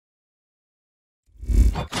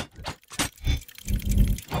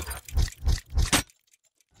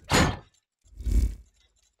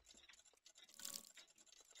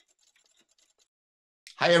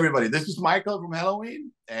Hi, everybody. This is Michael from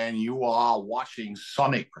Helloween, and you are watching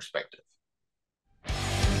Sonic Perspective.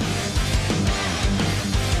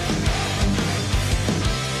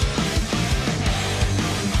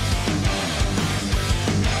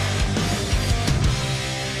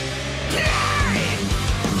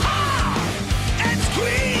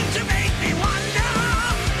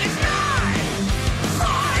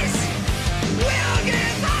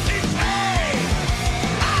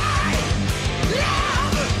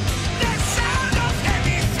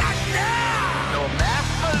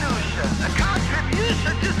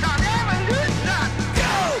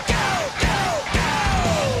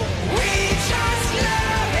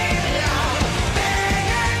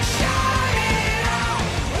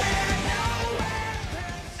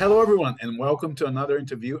 Hello, everyone, and welcome to another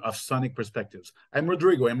interview of Sonic Perspectives. I'm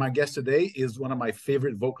Rodrigo, and my guest today is one of my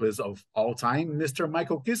favorite vocalists of all time, Mr.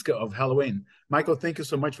 Michael Kiske of Helloween. Michael, thank you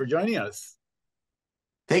so much for joining us.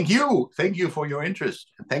 Thank you. Thank you for your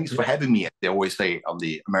interest. And thanks for having me, as they always say on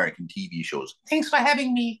the American TV shows. Thanks for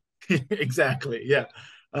having me. Exactly, yeah.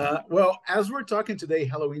 Well, as we're talking today,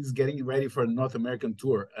 Helloween's getting ready for a North American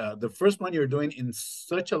tour. The first one you're doing in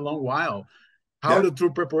such a long while. How are the tour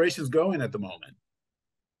preparations going at the moment?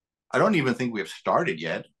 I don't even think we have started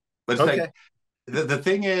yet. But it's like the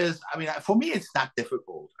thing is, I mean, for me, it's not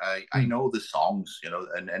difficult. I know the songs,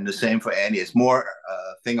 and the same for Andy. It's more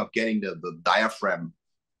a thing of getting the diaphragm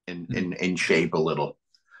in shape a little.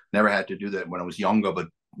 Never had to do that when I was younger, but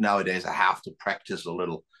nowadays I have to practice a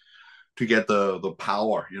little to get the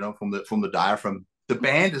power, from the diaphragm. The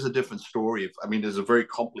band is a different story. I mean, there's a very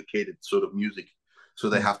complicated sort of music, so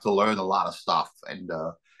they have to learn a lot of stuff, and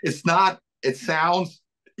it sounds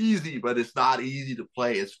easy, but it's not easy to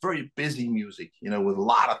play. It's very busy music, with a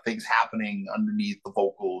lot of things happening underneath the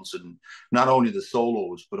vocals, and not only the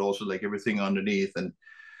solos, but also like everything underneath. And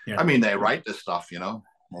I mean, they write this stuff, their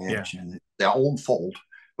own fault,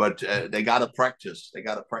 but they got to practice. They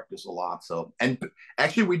got to practice a lot. So, and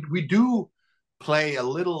actually, we do play a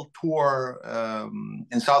little tour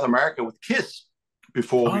in South America with Kiss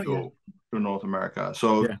before we go to North America.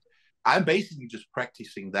 So I'm basically just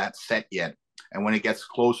practicing that set yet. And when it gets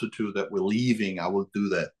closer to that we're leaving, I will do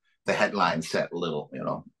the headline set a little,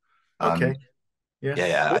 Okay.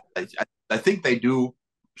 I think they do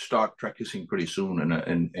start practicing pretty soon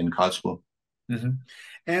in Karlsruhe. Mm-hmm.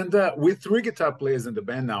 And with three guitar players in the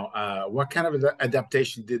band now, what kind of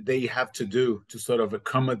adaptation did they have to do to sort of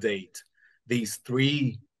accommodate these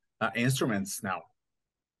three instruments now?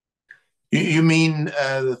 You mean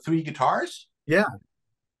the three guitars? Yeah.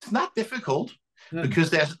 It's not difficult. Because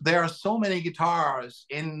there are so many guitars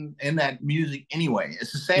in that music anyway.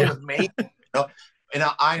 It's the same with Maiden. In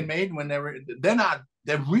Iron Maiden, when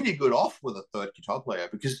they're really good off with a third guitar player,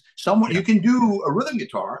 because you can do a rhythm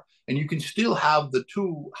guitar and you can still have the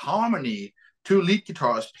two lead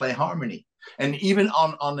guitars play harmony. And even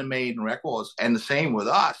on the Maiden records, and the same with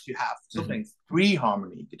us, you have something three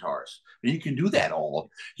harmony guitars. And you can do that all.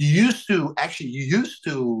 You used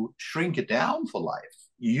to shrink it down for life.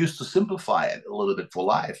 You used to simplify it a little bit for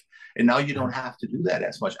life. And now you don't have to do that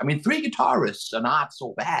as much. I mean, three guitarists are not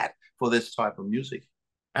so bad for this type of music.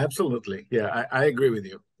 Absolutely. Yeah, I agree with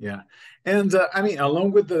you. Yeah. And I mean,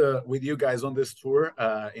 along with you guys on this tour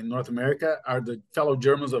in North America are the fellow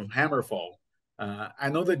Germans of Hammerfall. I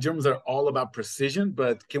know that Germans are all about precision,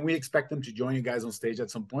 but can we expect them to join you guys on stage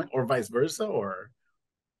at some point, or vice versa? Or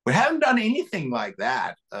we haven't done anything like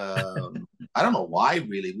that. I don't know why,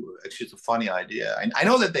 really. It's just a funny idea. I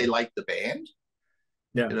know that they like the band.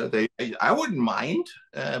 Yeah. I wouldn't mind,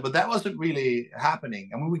 but that wasn't really happening.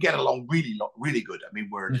 I mean, we get along really, really good. I mean,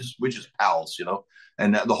 we're just pals,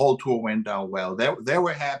 and the whole tour went down well. They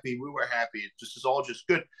were happy. We were happy. It's all just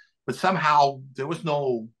good. But somehow there was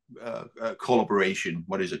no collaboration.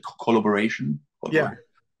 What is it? Collaboration? Yeah.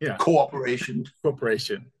 Cooperation.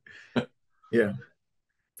 Cooperation. Yeah.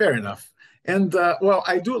 Fair enough. And well,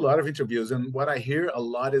 I do a lot of interviews, and what I hear a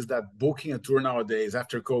lot is that booking a tour nowadays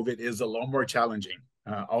after COVID is a lot more challenging.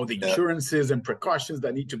 All the insurances and precautions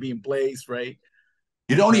that need to be in place, right?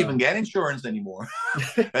 You don't even get insurance anymore.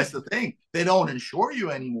 That's the thing. They don't insure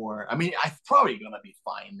you anymore. I mean, I'm probably going to be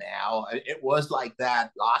fine now. It was like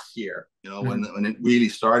that last year, when it really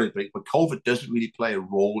started. But COVID doesn't really play a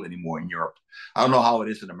role anymore in Europe. I don't know how it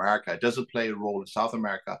is in America. It doesn't play a role in South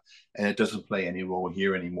America, and it doesn't play any role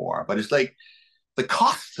here anymore. But it's like the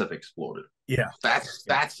costs have exploded. Yeah,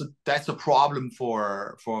 that's a problem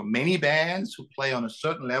for many bands who play on a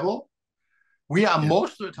certain level. We are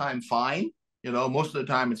most of the time fine. Most of the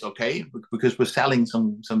time it's okay because we're selling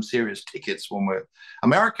some serious tickets when we're.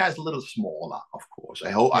 America is a little smaller, of course.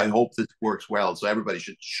 I hope this works well, so everybody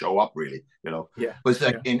should show up really. Yeah. But it's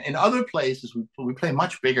like in other places we play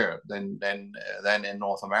much bigger than in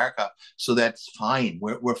North America, so that's fine.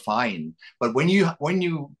 We're fine. But when you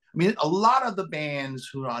I mean, a lot of the bands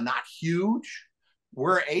who are not huge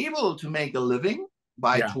were able to make a living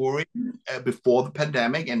by touring before the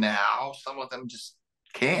pandemic, and now some of them just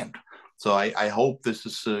can't. So I hope this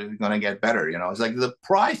is going to get better. It's like the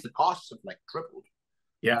costs have like tripled.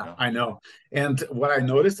 Yeah, I know. And what I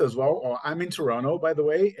noticed as well, I'm in Toronto, by the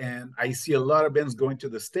way, and I see a lot of bands going to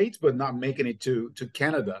the States, but not making it to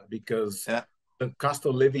Canada because the cost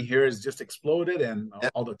of living here has just exploded and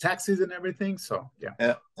all the taxes and everything. So,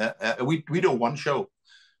 we did one show,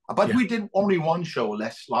 but we did only one show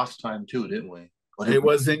last time too, didn't we? It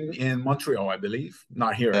was in Montreal, I believe.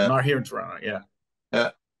 Not here in Toronto.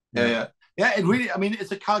 Yeah. It really, I mean,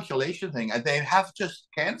 it's a calculation thing. They have just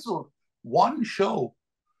canceled one show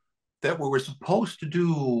that we were supposed to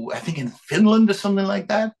do, I think in Finland or something like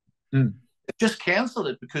that. They just canceled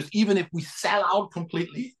it because even if we sell out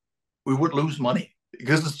completely, we would lose money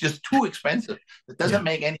because it's just too expensive. It doesn't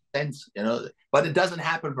make any sense, but it doesn't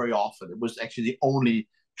happen very often. It was actually the only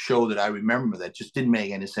show that I remember that just didn't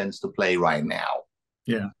make any sense to play right now.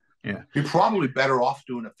 Yeah. You're probably better off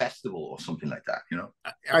doing a festival or something like that,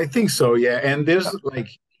 I think so, yeah. And there's like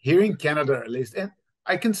here in Canada at least, and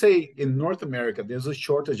I can say in North America, there's a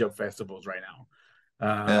shortage of festivals right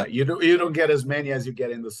now. You don't get as many as you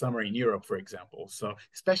get in the summer in Europe, for example. So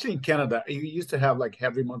especially in Canada, you used to have like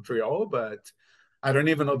Heavy Montreal, but I don't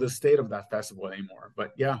even know the state of that festival anymore.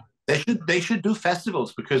 But they should do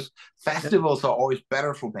festivals because festivals are always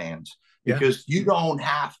better for bands because you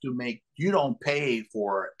don't pay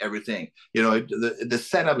for everything. The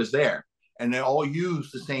setup is there and they all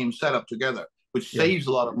use the same setup together, which saves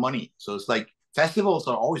a lot of money. So it's like festivals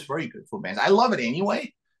are always very good for bands. I love it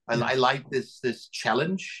anyway. I like this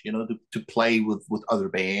challenge, to play with other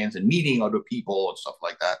bands and meeting other people and stuff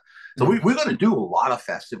like that. So we're going to do a lot of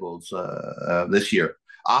festivals this year.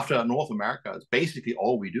 After North America, it's basically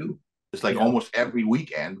all we do. It's like almost every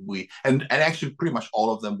weekend and actually pretty much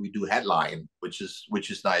all of them we do headline, which is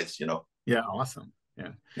nice, Yeah, awesome.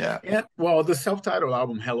 Yeah. And well, the self-titled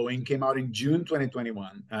album Helloween came out in June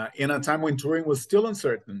 2021, in a time when touring was still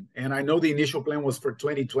uncertain. And I know the initial plan was for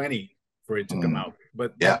 2020 for it to come out,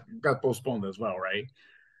 but that got postponed as well, right?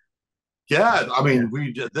 Yeah, I mean,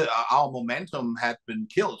 our momentum had been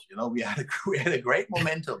killed. We had a great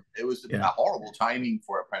momentum. It was a horrible timing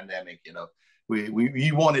for a pandemic.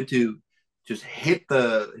 We wanted to just hit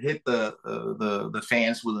the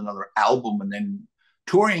fans with another album and then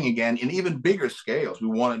touring again in even bigger scales. We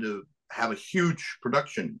wanted to have a huge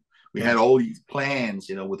production. We had all these plans,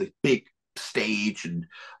 with a big stage and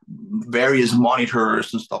various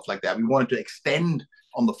monitors and stuff like that. We wanted to extend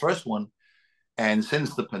on the first one. And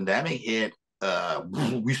since the pandemic hit,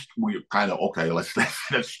 we kind of, okay, let's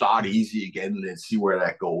start easy again. Let's see where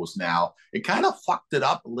that goes now. It kind of fucked it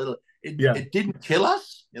up a little. It didn't kill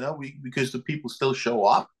us, because the people still show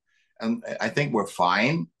up. And I think we're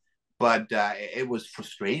fine. But it was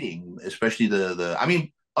frustrating, especially I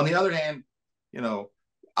mean, on the other hand,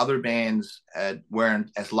 other bands weren't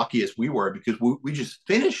as lucky as we were because we just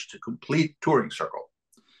finished a complete touring circle.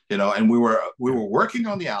 And we were working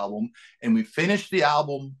on the album, and we finished the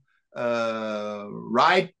album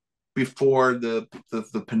right before the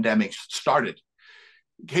pandemic started.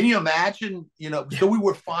 Can you imagine? So we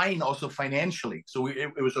were fine also financially. So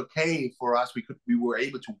it was okay for us. We were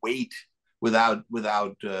able to wait without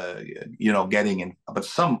getting in. But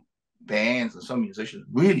some bands and some musicians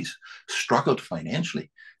really struggled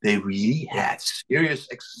financially. They really had serious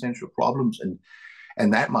existential problems,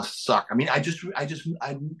 and that must suck. I mean,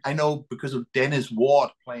 I know because of Dennis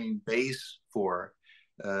Ward playing bass for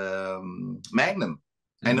Magnum.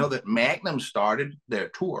 I know that Magnum started their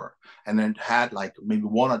tour and then had like maybe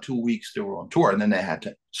 1 or 2 weeks they were on tour, and then they had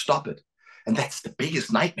to stop it. And that's the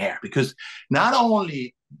biggest nightmare because not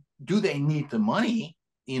only do they need the money,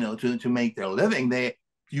 to make their living,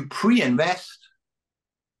 you pre-invest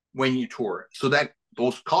when you tour so that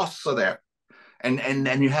those costs are there. And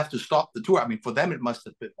then you have to stop the tour. I mean, for them, it must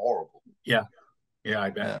have been horrible. Yeah,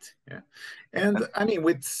 I bet. Yeah. And I mean,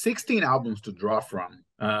 with 16 albums to draw from,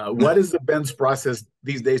 what is the band's process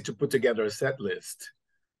these days to put together a set list?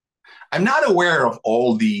 I'm not aware of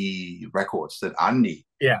all the records that Andy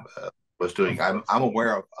was doing. I'm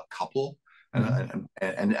aware of a couple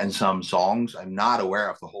and some songs. I'm not aware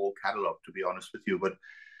of the whole catalog, to be honest with you. But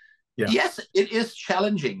yes, it is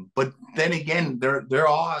challenging. But then again, there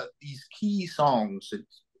are these key songs that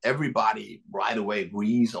everybody right away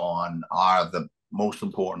agrees on are the most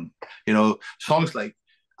important. Songs like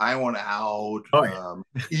I Want Out,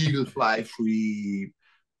 Eagle Fly Free,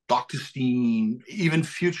 Dr. Steen, even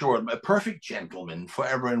Future World, A Perfect Gentleman,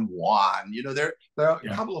 Forever and One. There are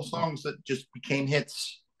a couple of songs that just became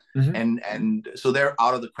hits. And so they're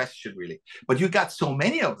out of the question, really. But you got so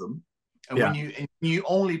many of them, and when you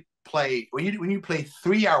only play when you play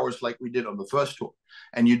 3 hours like we did on the first tour,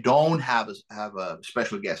 and you don't have a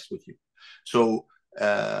special guest with you, so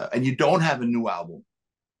and you don't have a new album,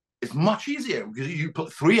 it's much easier because you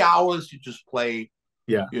put 3 hours, you just play,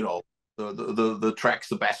 the tracks,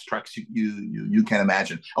 the best tracks you can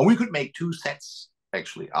imagine, and we could make 2 sets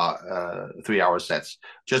actually, 3-hour sets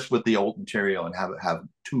just with the old material and have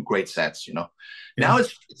 2 great sets. Now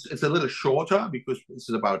it's a little shorter because this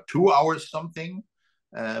is about 2 hours something,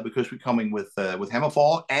 because we're coming with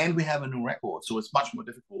Hammerfall and we have a new record, so it's much more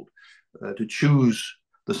difficult to choose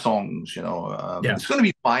the songs. It's going to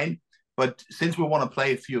be fine, but since we want to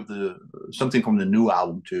play a few of something from the new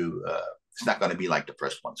album too, it's not going to be like the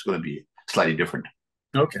first one. It's going to be slightly different.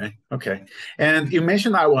 Okay. And you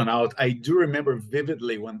mentioned I Want Out. I do remember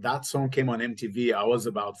vividly when that song came on MTV. I was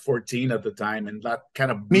about 14 at the time, and that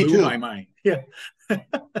kind of blew my mind. Yeah.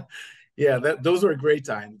 Yeah, those were great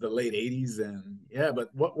times, the late 80s. And but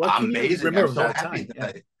what can you remember of that time?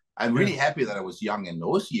 I'm really happy that I was young in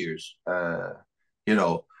those years.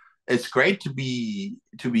 It's great to be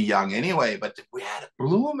young anyway, but we had a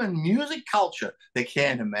blooming music culture they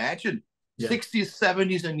can't imagine. 60s,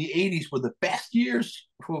 70s, and the 80s were the best years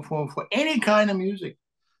for any kind of music.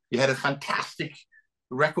 You had a fantastic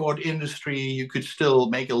record industry. You could still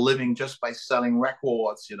make a living just by selling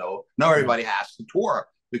records. Now everybody has to tour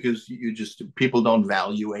because people don't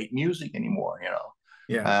valuate music anymore.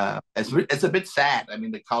 It's a bit sad. I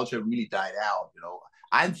mean, the culture really died out.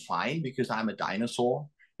 I'm fine because I'm a dinosaur.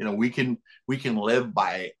 We can live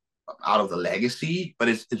out of the legacy, but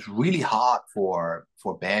it's really hard for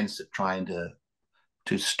bands that trying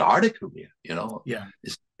to start a career.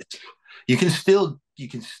 You can still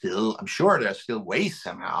I'm sure there are still ways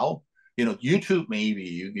somehow. YouTube, maybe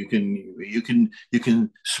you can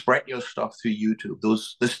spread your stuff through YouTube.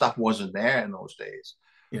 This stuff wasn't there in those days.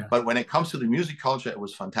 But when it comes to the music culture, it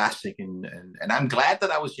was fantastic, and I'm glad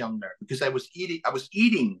that I was young there because I was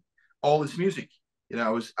eating all this music. I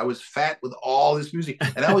was fat with all this music,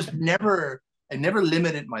 and I never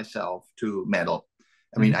limited myself to metal.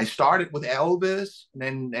 I mean, I started with Elvis,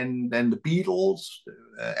 and then the Beatles.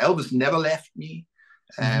 Elvis never left me,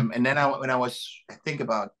 and then when I was, I think,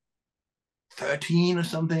 about 13 or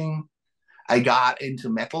something, I got into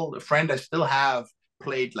metal. A friend I still have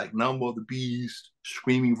played like Number of the Beast,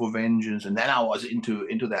 Screaming for Vengeance, and then I was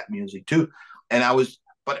into that music too. And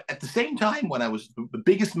but at the same time, when I was the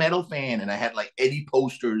biggest metal fan, and I had like Eddie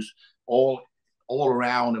posters all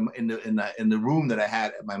around in the room that I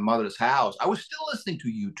had at my mother's house, I was still listening to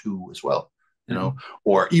U2 as well,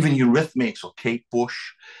 or even Eurythmics or Kate Bush.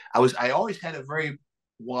 I always had a very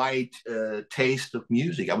wide taste of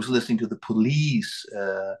music. I was listening to the Police,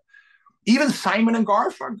 even Simon and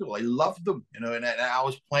Garfunkel. I loved them, and I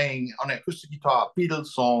was playing on an acoustic guitar Beatles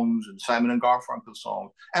songs and Simon and Garfunkel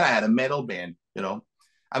songs, and I had a metal band.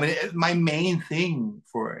 I mean, my main thing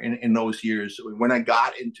in those years when I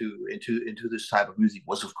got into this type of music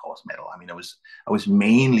was, of course, metal. I mean, I was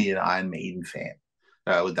mainly an Iron Maiden fan.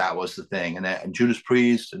 That was the thing, and Judas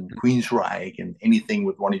Priest and Queensryche and anything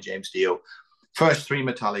with Ronnie James Dio. First 3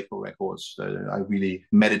 Metallica records, I really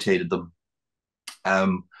meditated them.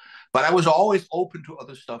 But I was always open to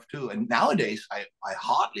other stuff too. And nowadays, I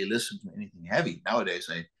hardly listen to anything heavy. Nowadays,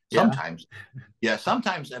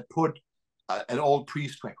 sometimes I put an old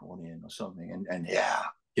Priest record in or something, and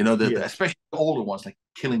especially the older ones like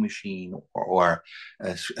Killing Machine or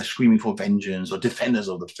Screaming for Vengeance or Defenders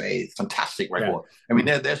of the Faith. Fantastic record. I mean,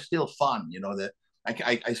 they're still fun. That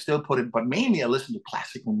I still put it, but mainly I listen to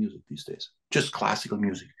classical music these days. Just classical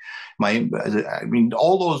music.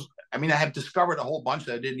 All those. I mean, I have discovered a whole bunch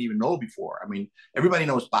that I didn't even know before. I mean, everybody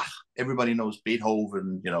knows Bach, everybody knows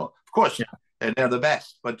Beethoven. Of course, they're the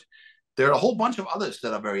best, but there are a whole bunch of others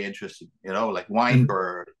that are very interesting, like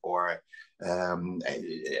Weinberg or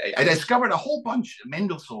I discovered a whole bunch,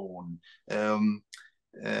 Mendelssohn, and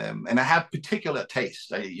I have particular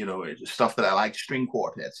taste. Stuff that I like, string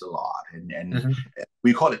quartets a lot, and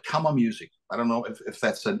we call it kammer music. I don't know if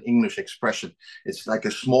that's an English expression. It's like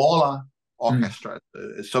a smaller orchestra.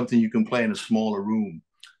 It's something you can play in a smaller room.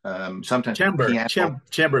 Sometimes chamber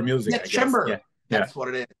music. Yeah, chamber. That's what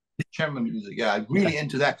it is. Chamber music, I'm really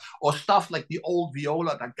into that. Or stuff like the old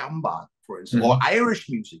viola da gamba, for instance, or Irish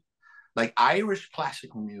music. like Irish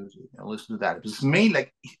classical music. I listen to that. It's mainly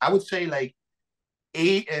like, I would say like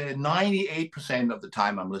 98% of the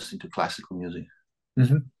time I'm listening to classical music.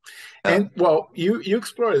 Mm-hmm. And well, you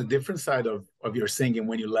explored a different side of your singing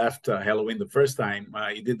when you left Helloween the first time.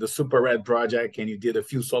 You did the Super Red project, and you did a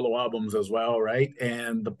few solo albums as well, right?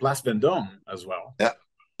 And the Place Vendôme as well. Yeah,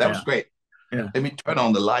 that was great. Yeah. Let me turn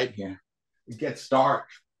on the light here. It gets dark.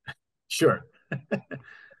 Sure.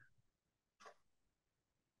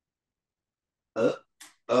 The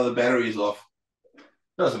battery is off.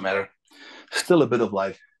 Doesn't matter. Still a bit of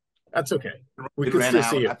light. That's okay. We it can ran still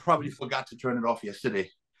out. see you. I probably forgot to turn it off yesterday.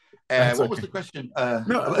 What was the question?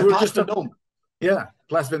 No, we were just Vendôme. Yeah,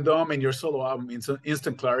 Place Vendôme and your solo album,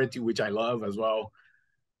 Instant Clarity, which I love as well.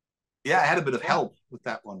 Yeah, I had a bit of help with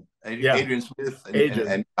that one. Adrian Smith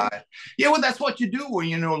Adrian. Yeah, well, that's what you do when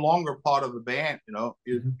you're no longer part of a band. You know,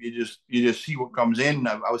 you just see what comes in.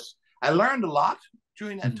 I learned a lot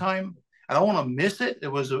during that time. I don't want to miss it. It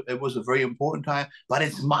was a very important time, but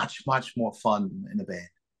it's much more fun in a band.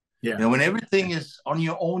 Yeah. You know, when everything is on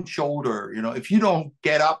your own shoulder, you know, if you don't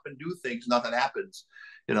get up and do things, nothing happens.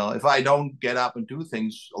 You know, if I don't get up and do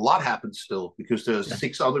things, a lot happens still because there's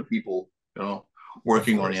 6 other people, you know,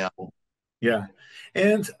 working on the album. Yeah.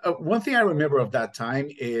 And one thing I remember of that time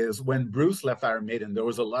is when Bruce left Iron Maiden, there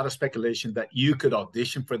was a lot of speculation that you could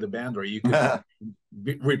audition for the band or you could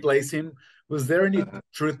replace him. Was there any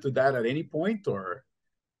truth to that at any point, or?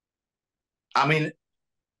 I mean,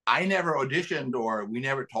 I never auditioned or we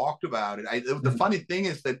never talked about it. The funny thing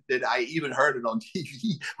is that I even heard it on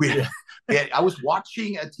TV. I was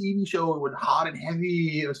watching a TV show with Hot and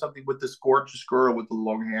Heavy or something with this gorgeous girl with the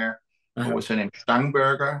long hair. What was her name?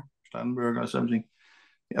 Steinberger or something.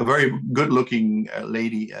 A very good-looking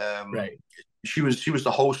lady. Right. She was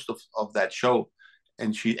the host of that show.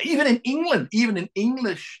 And she, even in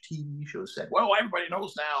English TV shows said, well, everybody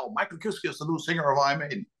knows now, Michael Kiske is the new singer of Iron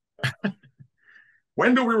Maiden.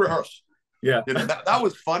 When do we rehearse? Yeah. You know, that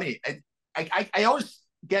was funny. I always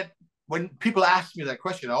get, when people ask me that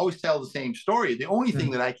question, I always tell the same story. The only thing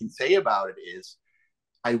that I can say about it is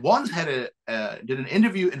I once did an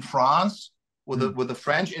interview in France with a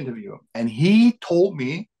French interviewer, and he told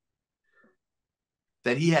me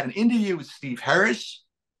that he had an interview with Steve Harris,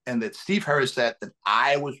 and that Steve Harris said that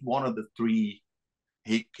I was one of the 3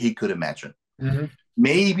 he could imagine.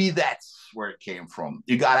 Maybe that's where it came from.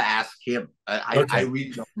 You got to ask him. I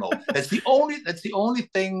really don't know. That's the only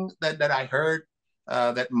thing that I heard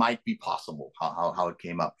that might be possible. How it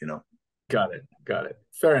came up, you know. Got it.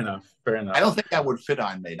 Fair enough. I don't think I would fit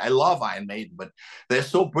Iron Maiden. I love Iron Maiden, but they're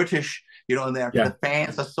so British, you know, and the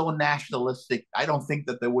fans are so nationalistic. I don't think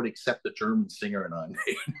that they would accept a German singer in Iron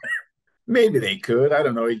Maiden. Maybe they could. I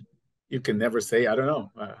don't know. You can never say. I don't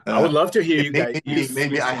know. I would love to hear you guys.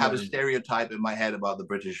 Maybe I have a stereotype in my head about the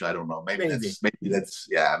British. I don't know. Maybe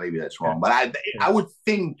that's wrong. But I would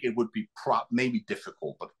think it would be maybe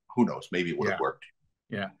difficult, but who knows? Maybe it would have worked.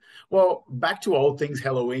 Yeah. Well, back to all things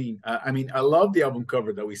Helloween. I mean, I love the album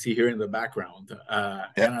cover that we see here in the background.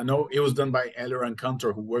 And I know it was done by Eller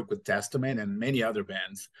Cantor, who worked with Testament and many other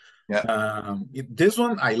bands. Yeah. This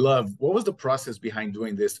one I love. What was the process behind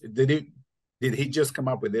doing this? Did he just come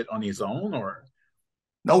up with it on his own, or?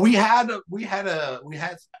 No, we had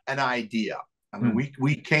an idea. I mean,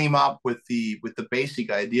 we came up with the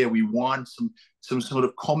basic idea. We want some sort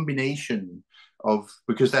of combination of,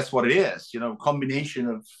 because that's what it is, you know, combination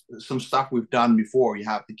of some stuff we've done before. You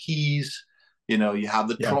have the keys, you know, you have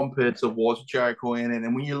the trumpets of Walter Jericho in it,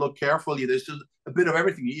 and when you look carefully, there's just a bit of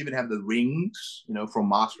everything. You even have the rings, you know, from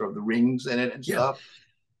Master of the Rings in it and stuff.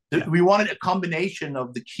 Yeah. We wanted a combination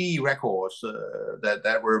of the key records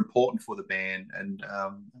that were important for the band, and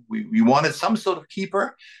we wanted some sort of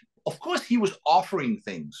keeper. Of course, he was offering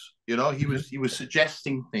things, you know, he was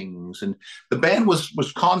suggesting things, and the band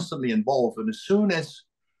was constantly involved. And as soon as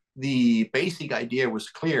the basic idea was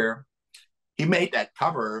clear, he made that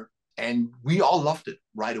cover, and we all loved it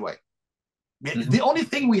right away. The only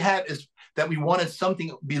thing we had is that we wanted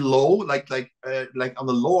something below, like on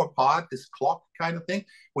the lower part, this clock kind of thing.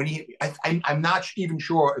 When I'm not even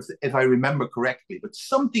sure if I remember correctly, but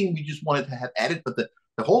something we just wanted to have added. But the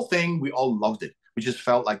whole thing, we all loved it. We just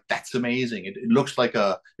felt like that's amazing. It looks like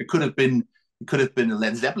it could have been a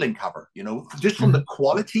Led Zeppelin cover, you know, just from the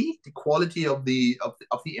quality of the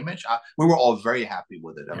image. We were all very happy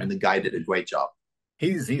with it. I mean, the guy did a great job.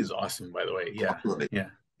 He's awesome, by the way. Yeah, absolutely.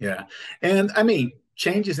 Yeah. And I mean,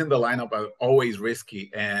 changes in the lineup are always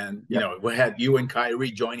risky. And you know, we had you and Kai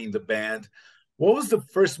rejoining the band. What was the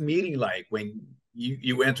first meeting like when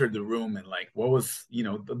you entered the room, and like what was, you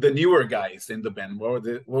know, the newer guys in the band? What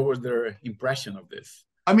was their impression of this?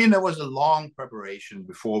 I mean, there was a long preparation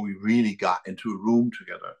before we really got into a room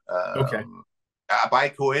together. Okay. By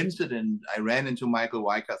coincidence, I ran into Michael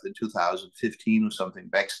Wyckoff in 2015 or something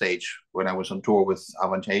backstage when I was on tour with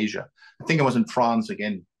Avantasia. I think I was in France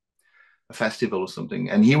again, a festival or something,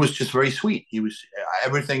 and he was just very sweet. He was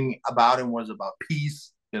everything about him was about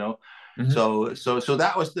peace, you know. Mm-hmm. So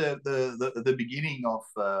that was the beginning of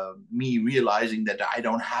me realizing that I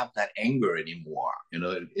don't have that anger anymore. You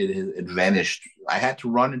know, it vanished. I had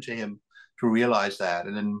to run into him to realize that,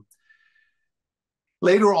 and then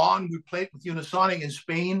later on we played with Unisonic in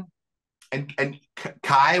Spain, and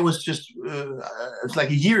Kai was just it's like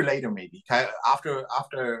a year later maybe. Kai, after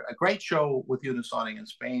a great show with Unisonic in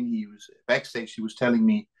Spain, he was backstage. He was telling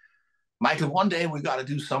me, Michael, one day we got to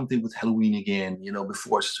do something with Helloween again, you know,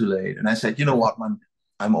 before it's too late. And I said, you know what, man,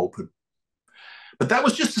 I'm open. But that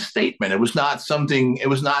was just a statement. It was not something. It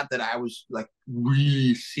was not that I was like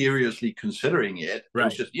really seriously considering it. Right. It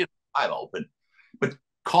was just, you know, I'm open. But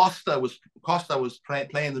Costa was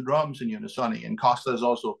playing the drums in Unisonic, and Costa is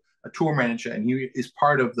also a tour manager, and he is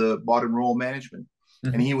part of the bottom roll management.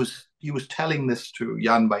 Mm-hmm. And he was telling this to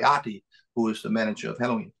Jan Bajati, who is the manager of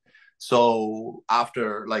Helloween. So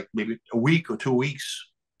after like maybe a week or 2 weeks,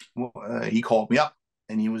 he called me up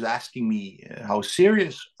and he was asking me how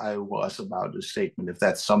serious I was about the statement, if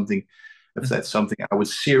that's something I would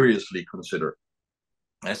seriously consider.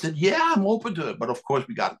 I said, yeah, I'm open to it, but of course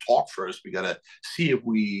we got to talk first. We got to see if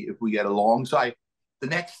we get along. So the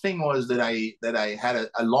next thing was that I had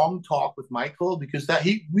a long talk with Michael, because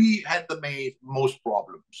we had the most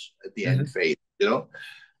problems at the end phase, you know.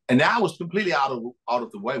 And that was completely out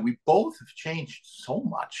of the way. We both have changed so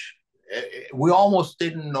much. We almost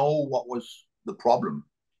didn't know what was the problem.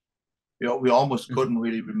 You know, we almost couldn't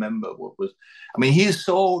really remember what was. I mean, he is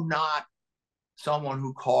so not someone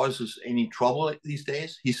who causes any trouble these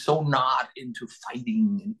days. He's so not into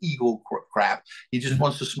fighting and ego crap. He just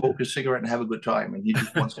wants to smoke a cigarette and have a good time, and he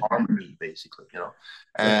just wants harmony, basically. You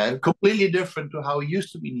know, completely different to how he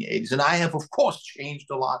used to be in the 80s. And I have, of course, changed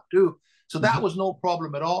a lot too. So that was no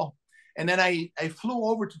problem at all. And then I flew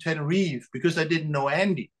over to Tenerife because I didn't know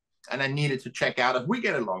Andy, and I needed to check out if we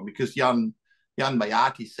get along, because Jan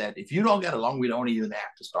Bajati said, if you don't get along, we don't even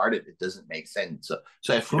have to start it. It doesn't make sense.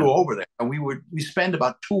 So I flew over there, and we spent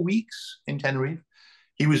about 2 weeks in Tenerife.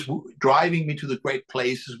 He was driving me to the great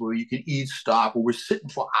places where you can eat stuff, where we're sitting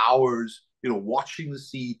for hours, you know, watching the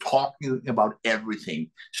sea, talking about everything,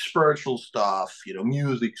 spiritual stuff, you know,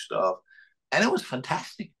 music stuff. And it was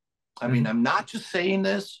fantastic. I mean, I'm not just saying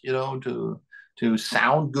this, you know, to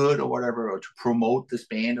sound good or whatever, or to promote this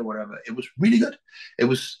band or whatever. It was really good. It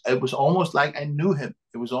was almost like I knew him.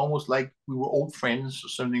 It was almost like we were old friends or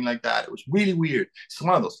something like that. It was really weird. It's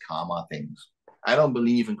one of those karma things. I don't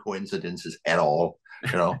believe in coincidences at all.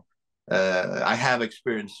 You know, I have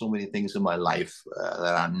experienced so many things in my life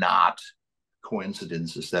that are not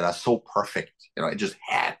coincidences, that are so perfect. You know, it just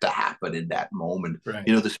had to happen in that moment. Right.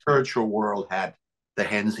 You know, the spiritual world had the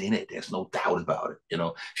hands in it. There's no doubt about it. You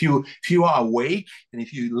know, if you are awake and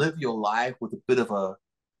if you live your life with a bit of a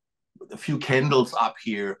few candles up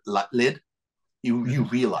here lit, you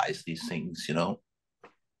realize these things. You know.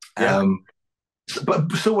 Yeah.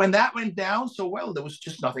 So when that went down so well, there was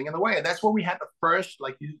just nothing in the way, and that's when we had the first,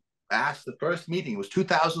 like you asked, the first meeting. It was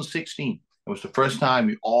 2016. It was the first time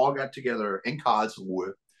we all got together in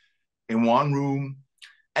Karlsruhe in one room,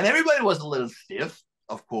 and everybody was a little stiff.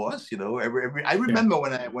 Of course, you know. I remember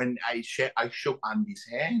when I shook Andy's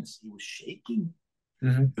hands, he was shaking.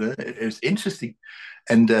 It was interesting,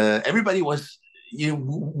 and everybody was. You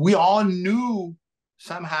know, we all knew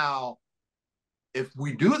somehow, if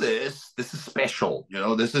we do this, this is special. You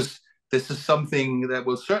know, this is something that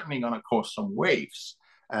was certainly going to cause some waves.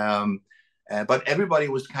 But everybody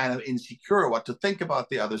was kind of insecure what to think about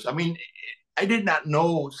the others. I mean, I did not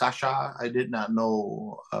know Sasha. I did not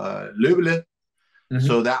know Löble.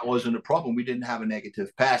 So that wasn't a problem. We didn't have a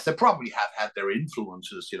negative past. They probably have had their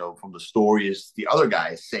influences, you know, from the stories the other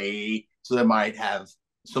guys say. So they might have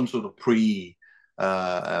some sort of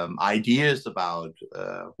ideas about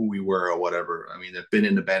who we were or whatever. I mean, they've been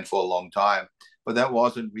in the band for a long time, but that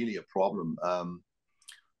wasn't really a problem.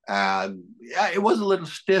 Yeah, it was a little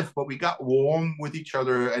stiff, but we got warm with each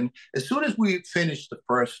other. And as soon as we finished the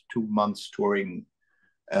first 2 months touring,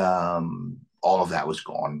 all of that was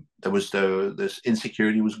gone. There was this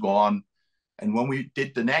insecurity was gone. And when we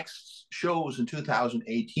did the next shows in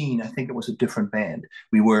 2018, I think it was a different band.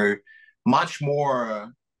 We were much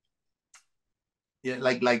more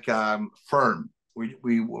firm.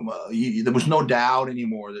 There was no doubt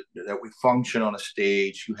anymore that we function on a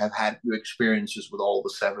stage. You have had your experiences with all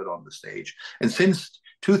the 7 on the stage. And since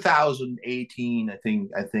 2018, I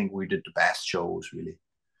think we did the best shows, really.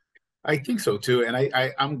 I think so too, and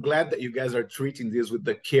I'm glad that you guys are treating this with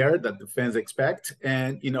the care that the fans expect.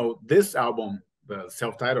 And this album, the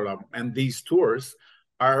self-titled album, and these tours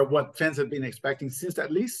are what fans have been expecting since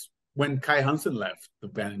at least when Kai Hansen left the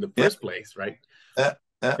band in the first place, right? Yeah,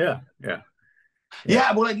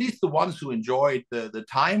 yeah. Well, at least the ones who enjoyed the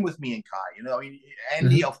time with me and Kai. I mean,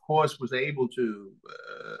 Andy, of course, was able to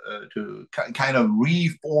kind of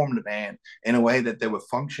reform the band in a way that they were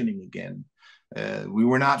functioning again. We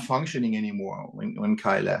were not functioning anymore when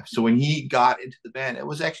Kai left. So when he got into the band, it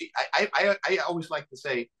was actually I always like to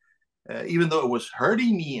say, even though it was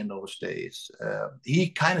hurting me in those days, he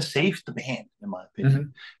kind of saved the band, in my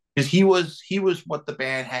opinion, because he was what the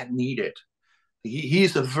band had needed.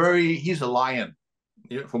 He's a lion,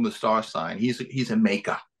 from the star sign. He's a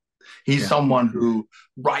maker. He's someone who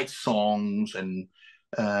writes songs, and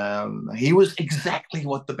he was exactly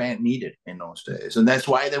what the band needed in those days, and that's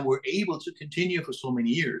why they were able to continue for so many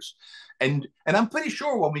years. And I'm pretty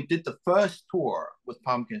sure when we did the first tour with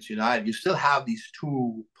Pumpkins United, you still have these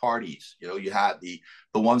two parties. You had the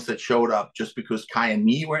ones that showed up just because Kai and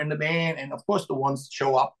me were in the band, and of course the ones that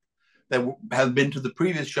show up that have been to the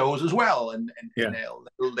previous shows as well, and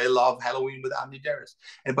they love Helloween with Andy Darris.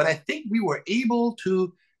 But I think we were able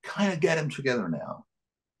to kind of get them together now.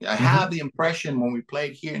 I have the impression when we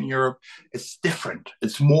played here in Europe, it's different.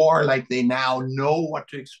 It's more like they now know what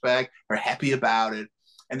to expect. They're happy about it.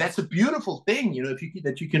 And that's a beautiful thing,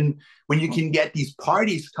 when you can get these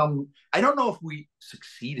parties come. I don't know if we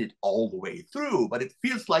succeeded all the way through, but it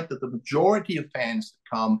feels like that the majority of fans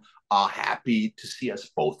that come are happy to see us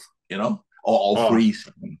both, or all three,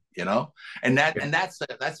 and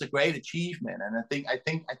that's a great achievement. And I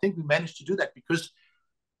think we managed to do that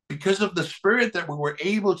because of the spirit that we were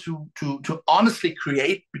able to honestly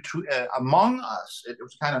create among us. It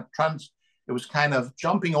was kind of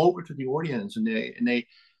jumping over to the audience, and they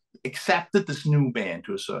accepted this new band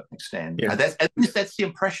to a certain extent. At least that's the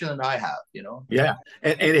impression that I have. Yeah,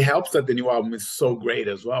 and it helps that the new album is so great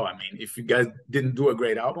as well. I mean, if you guys didn't do a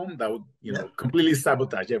great album, that would completely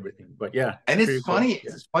sabotage everything. But and it's funny.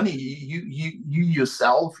 Cool. It's funny. You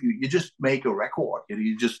yourself, you just make a record.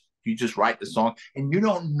 You just write the song, and you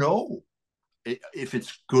don't know if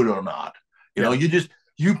it's good or not.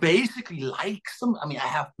 You basically like some. I mean, I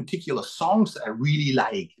have particular songs that I really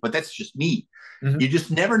like, but that's just me. You just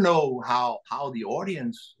never know how the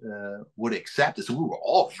audience would accept it. So we were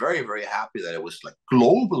all very, very happy that it was like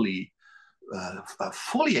globally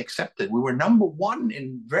fully accepted. We were number 1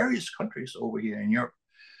 in various countries over here in Europe.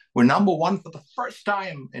 We're number 1 for the first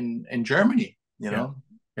time in Germany.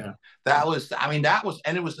 That was,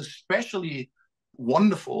 and it was especially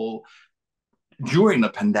wonderful during the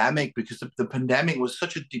pandemic, because the pandemic was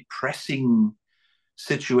such a depressing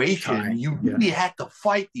situation. You really had to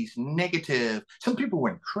fight these negative. Some people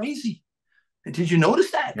went crazy. Did you notice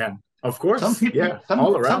that? Yeah, of course. Some people,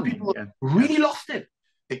 all around. Some people really lost it.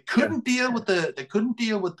 They couldn't deal with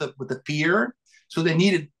the fear, so they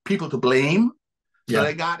needed people to blame. So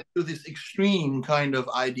they got into this extreme kind of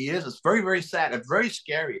ideas. It's very, very sad and very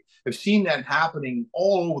scary. I've seen that happening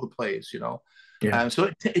all over the place. So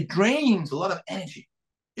it drains a lot of energy.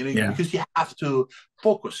 Because you have to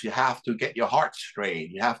focus, you have to get your heart straight,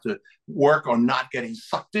 you have to work on not getting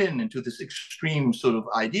sucked into this extreme sort of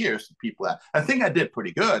ideas that people have. I think I did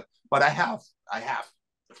pretty good, but I have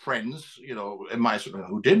friends, in my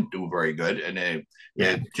who didn't do very good, and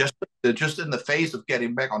they're just in the phase of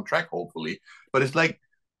getting back on track, hopefully. But it's like,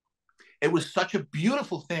 it was such a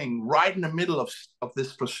beautiful thing right in the middle of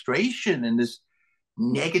this frustration and this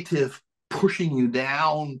negative pushing you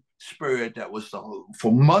down spirit that was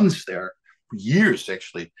for months there, for years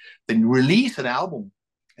actually. Then release an album,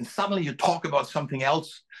 and suddenly you talk about something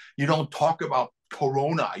else. You don't talk about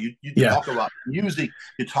Corona. You talk about music.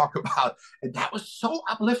 You talk about, and that was so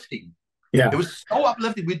uplifting. It was so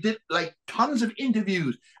uplifting. We did like tons of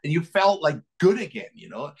interviews, and you felt like good again.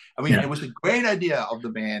 It was a great idea of the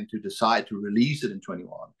band to decide to release it in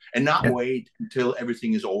 21 and not wait until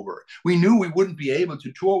everything is over. We knew we wouldn't be able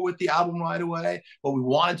to tour with the album right away, but we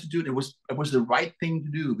wanted to do it. It was the right thing to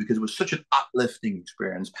do because it was such an uplifting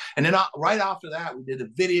experience. And then right after that, we did a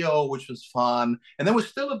video, which was fun. And there was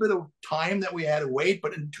still a bit of time that we had to wait,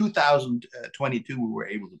 but in 2022, we were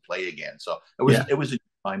able to play again. So it was a good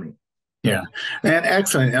timing. Yeah, and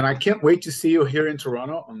excellent. And I can't wait to see you here in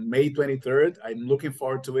Toronto on May 23rd. I'm looking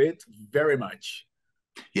forward to it very much.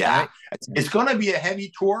 Yeah, right? It's going to be a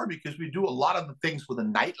heavy tour because we do a lot of the things with a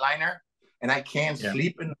nightliner, and I can't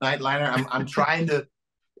sleep in the nightliner. I'm trying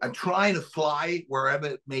to fly wherever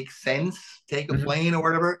it makes sense, take a plane or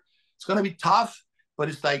whatever. It's going to be tough, but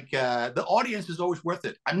it's like the audience is always worth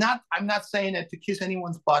it. I'm not saying it to kiss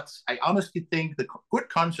anyone's butts. I honestly think the good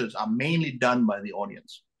concerts are mainly done by the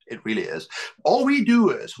audience. It really is. All we do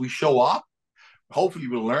is we show up. Hopefully,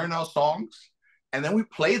 we learn our songs, and then we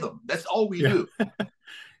play them. That's all we do.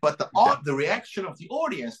 But the reaction of the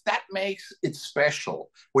audience, that makes it special.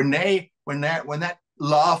 When that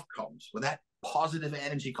love comes, when that positive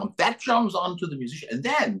energy comes, that jumps onto the musician, and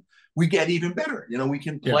then we get even better. You know, we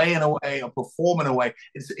can play in a way or perform in a way.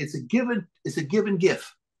 It's a given gift.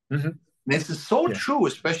 Mm-hmm. And this is so true,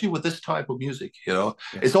 especially with this type of music. You know,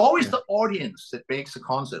 it's always the audience that makes the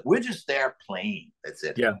concert. We're just there playing. That's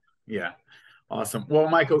it. Yeah. Awesome. Well,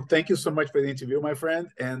 Michael, thank you so much for the interview, my friend.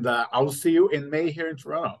 And I'll see you in May here in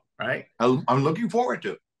Toronto. Right? I'm looking forward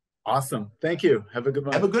to it. Awesome. Thank you. Have a good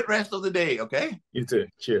one. Have a good rest of the day. Okay. You too.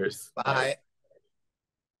 Cheers. Bye.